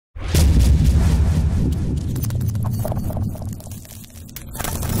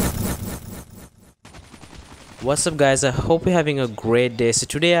What's up guys, I hope you're having a great day. So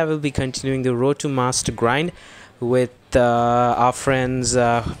today I will be continuing the road to master grind with our friends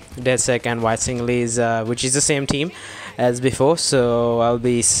Deadsec and White Singlies, which is the same team as before. So I will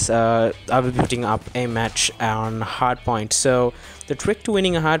be putting up a match on HardPoint. So the trick to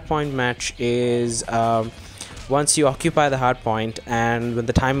winning a HardPoint match is once you occupy the hard point and when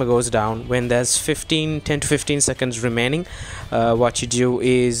the timer goes down, when there's 10 to 15 seconds remaining, what you do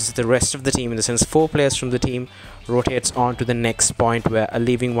is the rest of the team, in the sense 4 players from the team, rotates on to the next point, where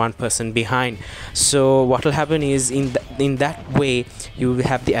leaving one person behind. So what will happen is in that way you will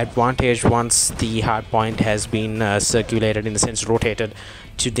have the advantage once the hard point has been circulated, in the sense rotated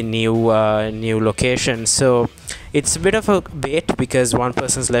to the new location. So it's a bit of a bait because one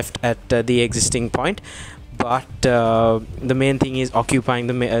person's left at the existing point, but the main thing is occupying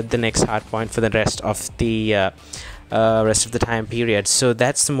the next hard point for the rest of the time period. So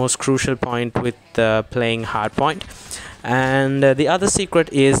that's the most crucial point with playing hard point. And the other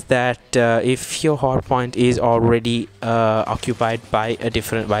secret is that if your hard point is already occupied by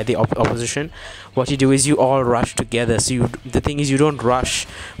the opposition, what you do is you all rush together. So the thing is, you don't rush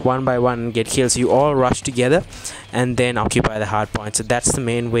one by one and get kills. You all rush together and then occupy the hard point. So that's the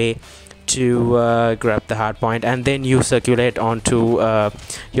main way to grab the hard point, and then you circulate onto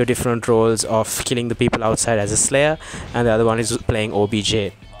your different roles of killing the people outside as a slayer, and the other one is playing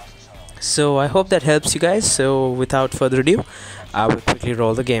OBJ. So I hope that helps you guys. So without further ado, I will quickly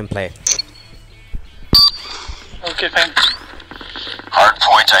roll the gameplay. Okay, fine. Hard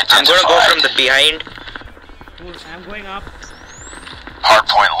point identified. I'm gonna go from the behind. Cool, I'm going up. Hard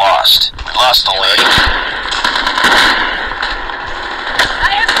point lost. We lost the lead.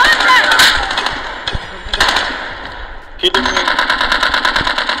 Hitting me.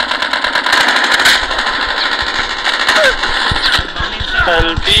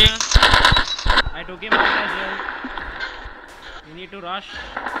 Help me. I took him out as well. You need to rush.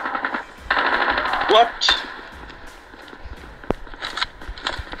 What?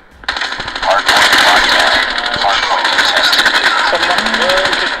 Hard point locked down. Hard point contested. Someone?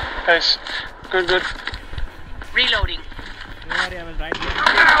 Okay, guys. Good. Reloading. Don't worry, I will right here.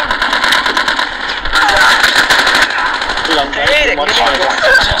 Hey, Hard point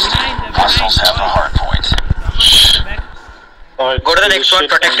contested. Hostiles have the hard point. Alright, go to the next one,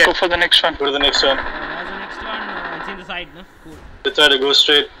 protect it. Go for the next one. Go to the next one. Where's the next one? It's in the side, no? Cool. We try to go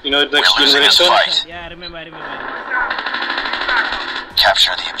straight. You know, next We're to the losing next this one. fight. Yeah, I remember.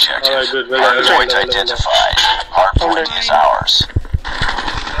 Capture the objective. Alright, good. Well Hard done, point well done, well done. identified. Hard point is ours.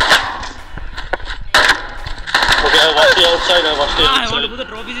 Okay, I'll watch the outside. I'll watch the I want to inside. put the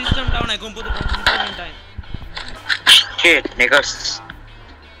trophy system down. I can't put the trophy system in time. Shit, niggas.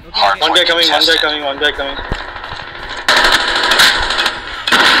 Hard One point guy coming, one guy contested. coming, one guy coming.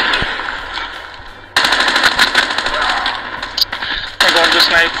 I got the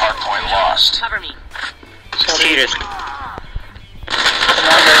snipe. Hard point lost. Cover me. Sorry. Seriously. Come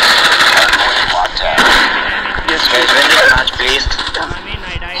on, guys. Hard point locked down. Yes, Guys, guys. win this match, please.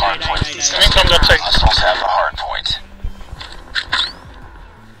 I died. Hard point Coming from that side. Hostiles have the hard point.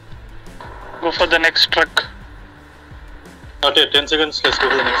 Go for the next truck. Not yet, 10 seconds. Let's go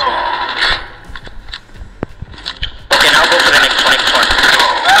to the next one. Okay, now go for the next one.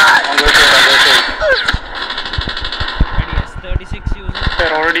 I'm going to it. Ready, yes, 36 users.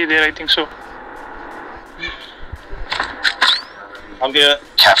 They're already there, I think so. I'm here.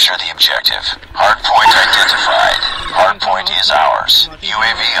 Capture the objective. Hard point identified. Hard point is ours.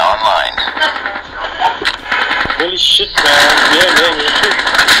 UAV online. Holy shit, man. Yeah.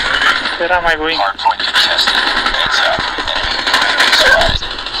 Where am I going? Hard point contested. Heads up. Enemy UAV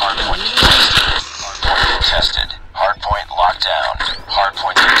spotted. Hard point contested. Hard point contested. Hard point locked down. Hard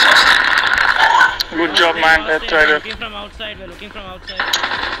point contested. Good job, man. That's right. We're looking from outside.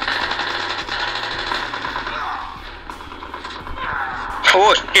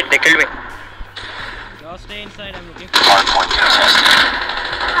 Oh shit, they killed me. Just stay inside, I'm looking. Hard point contested.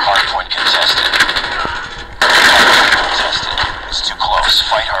 Hard point contested. Hard point contested. It's too close.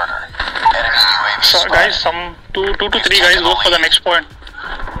 Fight harder. Enemy UAV So, spotted. guys, some 2 to 3 guys go for the next point.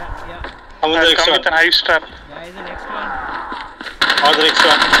 Yeah. I'm on the I'll next come one. with an ice trap. Guys, the next one. On the next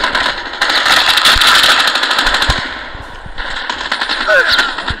one.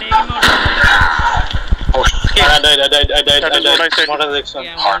 Take him out. Oh shit. I died. That is what I said. Not on the next one.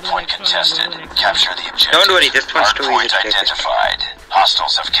 Yeah, Hard I'm point going to the next one, contested. I'm going to the next Capture the objective. Don't worry, this one's Hard too point easy to take. identified.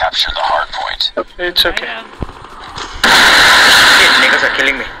 Hostiles have captured the hard point. It's one. okay. Yeah. Shit, niggas are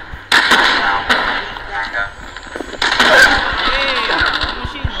killing me.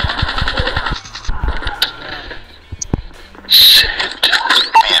 Shit.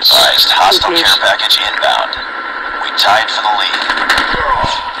 Be advised, hostile care package inbound. tied for the lead.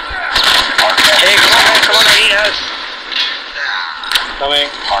 Hey, come on, I need help. Coming.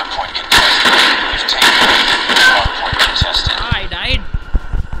 Hardpoint contested. We've taken the lead. Hardpoint contested. I died.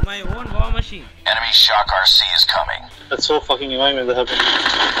 My own war machine. Enemy shock RC is coming. That's so fucking annoying when that happens.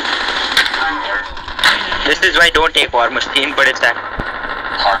 This is why I don't take war machine, but it's that.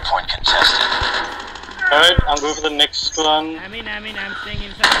 Hardpoint contested. Alright, I'm going for the next one. I'm staying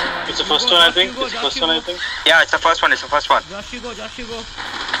inside. It's the first one, I think. It's the first one, I think. Yeah, it's the first one. Josh, you go.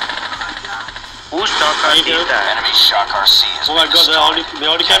 Whose shock RC is that? Enemy shock RC is Oh my god, they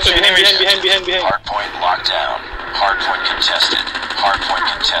already captured. Behind. Hardpoint locked down. Hardpoint contested. Hardpoint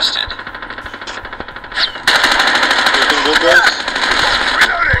contested. Looking good, guys.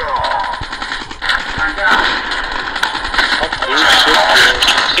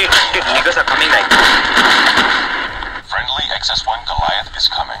 Shit, niggas are coming like. Friendly XS1 Goliath is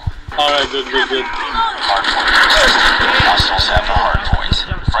coming. Alright, good. Hardpoint contested. Hostiles have the hardpoint.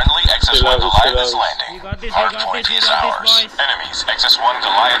 Friendly XS1 Goliath is landing. Hardpoint is ours. boys. Enemies, XS1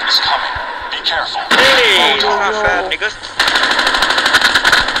 Goliath is coming. Be careful. Hey, it's not fair, niggas.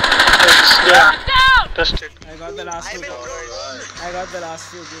 Test it. I got the last few kills.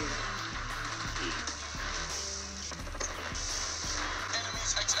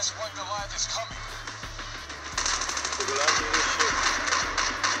 Enemies, XS1 Goliath is coming.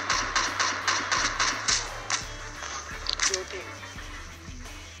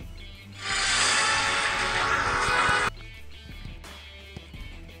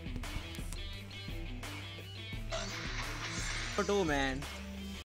 For 2, man.